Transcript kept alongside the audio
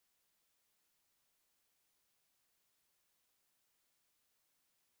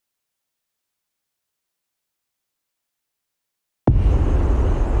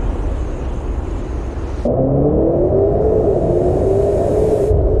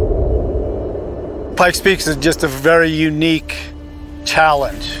Pikes Peak is just a very unique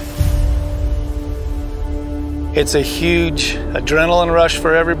challenge. It's a huge adrenaline rush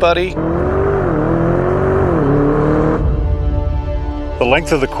for everybody. The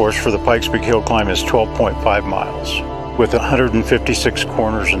length of the course for the Pikes Peak Hillclimb is 12.5 miles, with 156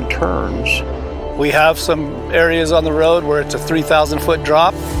 corners and turns. We have some areas on the road where it's a 3,000-foot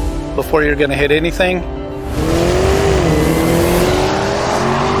drop before you're going to hit anything.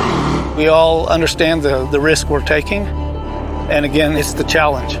 We all understand the risk we're taking, and again, it's the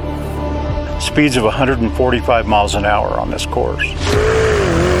challenge. Speeds of 145 miles an hour on this course.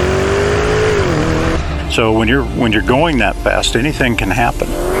 So when you're going that fast, anything can happen.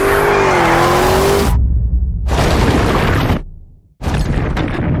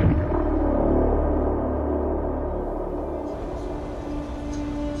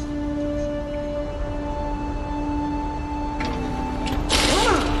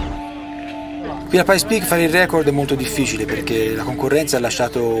 Qui a Pikes Peak fare il record è molto difficile perché la concorrenza ha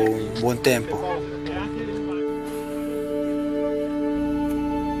lasciato un buon tempo.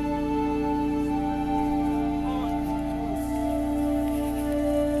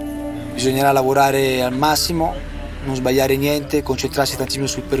 Bisognerà lavorare al massimo, non sbagliare niente, concentrarsi tantissimo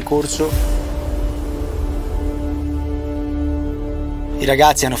sul percorso. I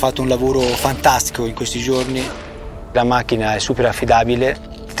ragazzi hanno fatto un lavoro fantastico in questi giorni. La macchina è super affidabile,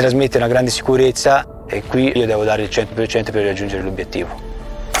 trasmette una grande sicurezza e qui io devo dare il 100% per raggiungere l'obiettivo.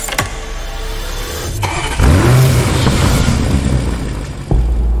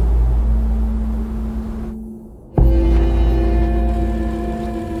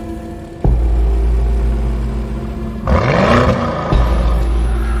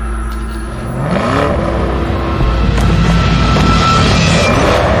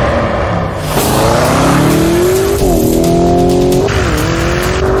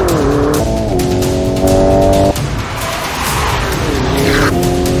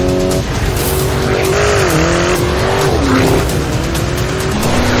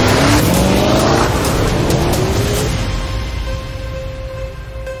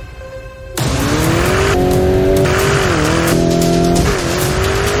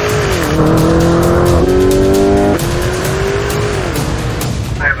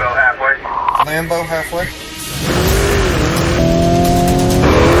 Lambo halfway.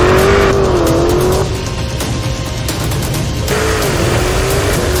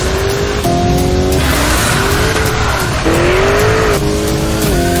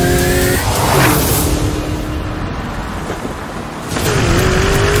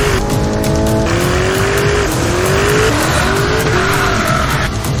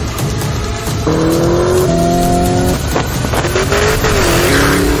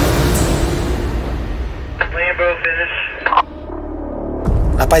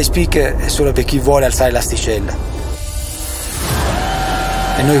 La Pikes Peak è solo per chi vuole alzare l'asticella.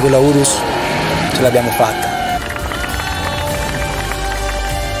 E noi con la Urus ce l'abbiamo fatta.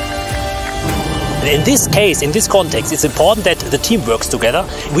 In this case, in this context, it's important that the team works together.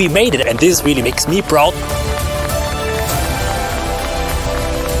 We made it, and this really makes me proud.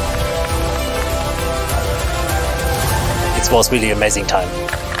 It was really an amazing time.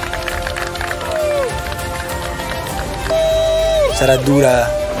 Sarà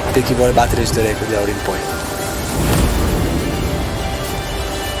dura per chi vuole battere questo record da ora in poi.